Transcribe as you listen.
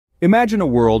Imagine a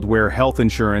world where health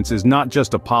insurance is not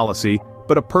just a policy,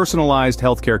 but a personalized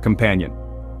healthcare companion.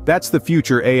 That's the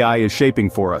future AI is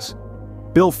shaping for us.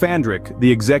 Bill Fandrich,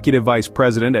 the executive vice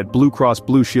president at Blue Cross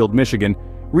Blue Shield Michigan,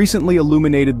 recently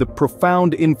illuminated the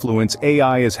profound influence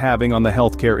AI is having on the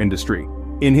healthcare industry.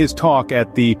 In his talk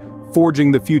at the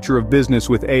Forging the Future of Business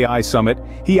with AI Summit,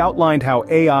 he outlined how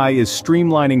AI is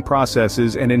streamlining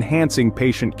processes and enhancing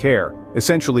patient care,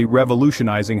 essentially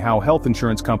revolutionizing how health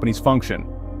insurance companies function.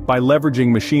 By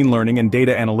leveraging machine learning and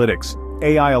data analytics,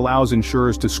 AI allows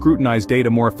insurers to scrutinize data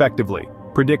more effectively,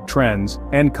 predict trends,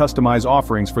 and customize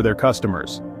offerings for their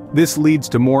customers. This leads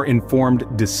to more informed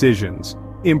decisions,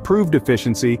 improved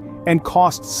efficiency, and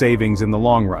cost savings in the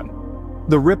long run.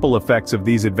 The ripple effects of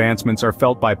these advancements are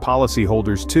felt by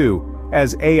policyholders too,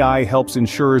 as AI helps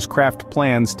insurers craft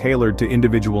plans tailored to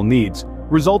individual needs,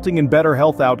 resulting in better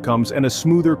health outcomes and a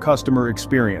smoother customer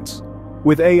experience.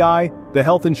 With AI, the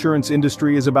health insurance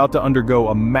industry is about to undergo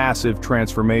a massive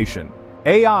transformation.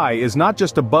 AI is not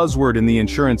just a buzzword in the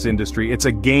insurance industry, it's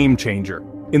a game changer.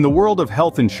 In the world of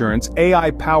health insurance,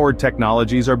 AI-powered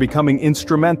technologies are becoming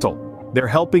instrumental. They're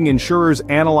helping insurers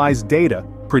analyze data,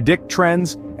 predict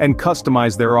trends, and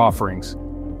customize their offerings.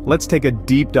 Let's take a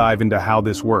deep dive into how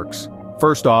this works.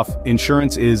 First off,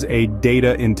 insurance is a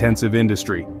data-intensive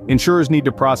industry. Insurers need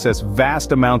to process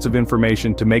vast amounts of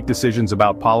information to make decisions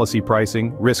about policy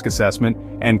pricing, risk assessment,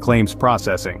 and claims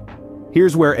processing.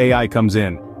 Here's where AI comes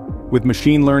in. With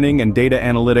machine learning and data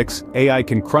analytics, AI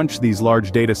can crunch these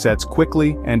large data sets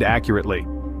quickly and accurately.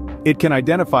 It can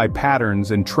identify patterns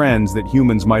and trends that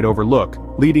humans might overlook,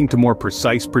 leading to more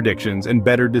precise predictions and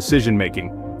better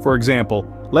decision-making. For example,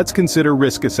 let's consider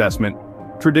risk assessment.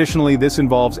 Traditionally, this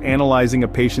involves analyzing a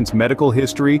patient's medical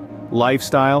history,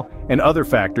 lifestyle, and other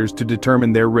factors to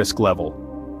determine their risk level.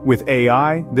 With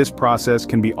AI, this process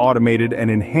can be automated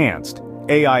and enhanced.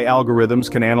 AI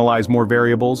algorithms can analyze more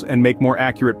variables and make more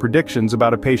accurate predictions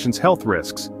about a patient's health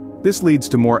risks. This leads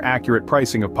to more accurate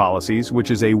pricing of policies, which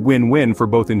is a win-win for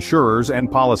both insurers and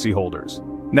policyholders.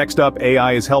 Next up,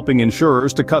 AI is helping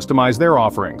insurers to customize their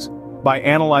offerings. By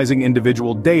analyzing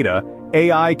individual data,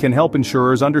 AI can help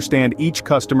insurers understand each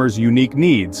customer's unique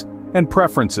needs and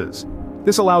preferences.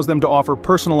 This allows them to offer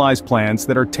personalized plans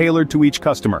that are tailored to each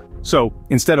customer. So,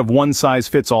 instead of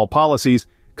one-size-fits-all policies,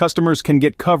 customers can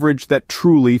get coverage that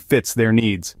truly fits their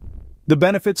needs. The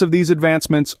benefits of these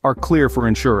advancements are clear for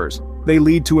insurers. They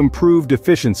lead to improved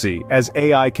efficiency, as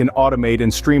AI can automate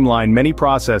and streamline many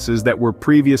processes that were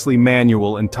previously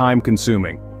manual and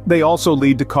time-consuming. They also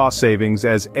lead to cost savings,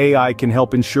 as AI can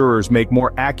help insurers make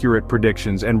more accurate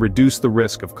predictions and reduce the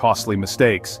risk of costly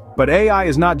mistakes. But AI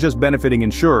is not just benefiting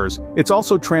insurers, it's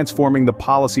also transforming the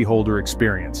policyholder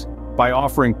experience. By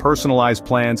offering personalized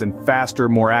plans and faster,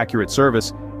 more accurate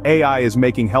service, AI is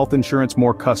making health insurance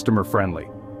more customer-friendly.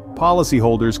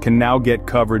 Policyholders can now get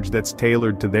coverage that's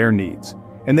tailored to their needs,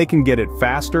 and they can get it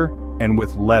faster and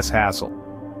with less hassle.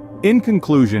 In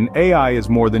conclusion, AI is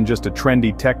more than just a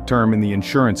trendy tech term in the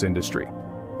insurance industry.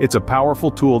 It's a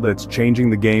powerful tool that's changing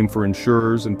the game for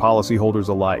insurers and policyholders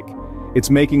alike.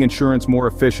 It's making insurance more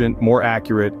efficient, more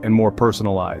accurate, and more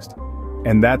personalized.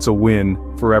 And that's a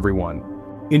win for everyone.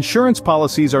 Insurance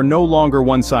policies are no longer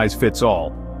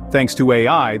one-size-fits-all. Thanks to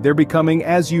AI, they're becoming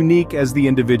as unique as the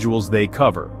individuals they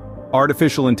cover.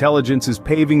 Artificial intelligence is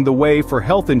paving the way for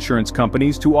health insurance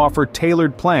companies to offer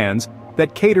tailored plans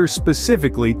that cater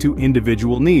specifically to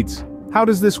individual needs. How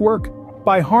does this work?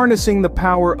 By harnessing the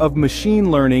power of machine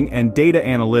learning and data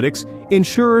analytics,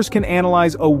 insurers can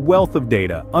analyze a wealth of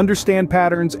data, understand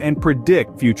patterns, and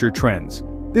predict future trends.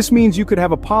 This means you could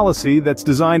have a policy that's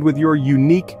designed with your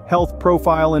unique health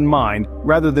profile in mind,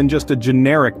 rather than just a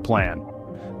generic plan.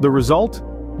 The result?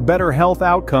 Better health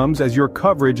outcomes, as your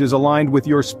coverage is aligned with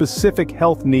your specific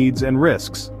health needs and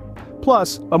risks.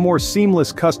 Plus, a more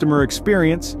seamless customer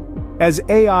experience, as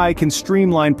AI can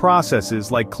streamline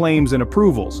processes like claims and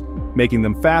approvals, making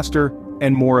them faster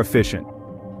and more efficient.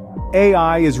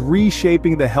 AI is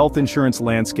reshaping the health insurance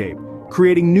landscape,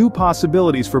 creating new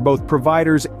possibilities for both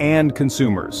providers and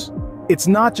consumers. It's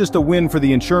not just a win for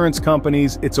the insurance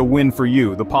companies, it's a win for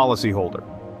you, the policyholder.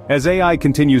 As AI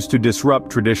continues to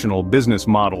disrupt traditional business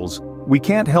models, we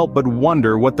can't help but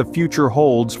wonder what the future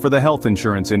holds for the health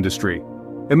insurance industry.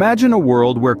 Imagine a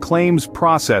world where claims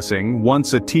processing,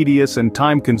 once a tedious and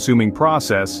time-consuming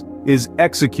process, is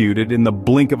executed in the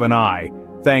blink of an eye,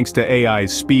 thanks to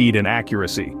AI's speed and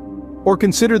accuracy. Or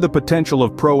consider the potential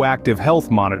of proactive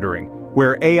health monitoring,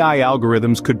 where AI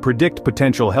algorithms could predict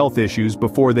potential health issues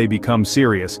before they become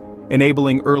serious,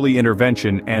 enabling early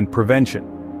intervention and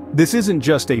prevention. This isn't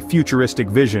just a futuristic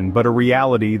vision, but a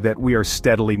reality that we are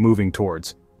steadily moving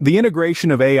towards. The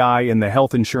integration of AI in the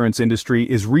health insurance industry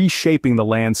is reshaping the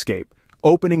landscape,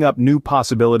 opening up new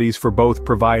possibilities for both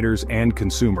providers and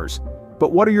consumers.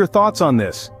 But what are your thoughts on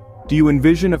this? Do you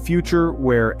envision a future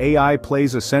where AI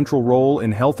plays a central role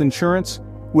in health insurance?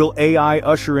 Will AI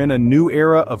usher in a new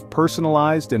era of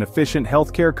personalized and efficient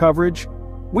healthcare coverage?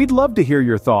 We'd love to hear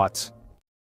your thoughts.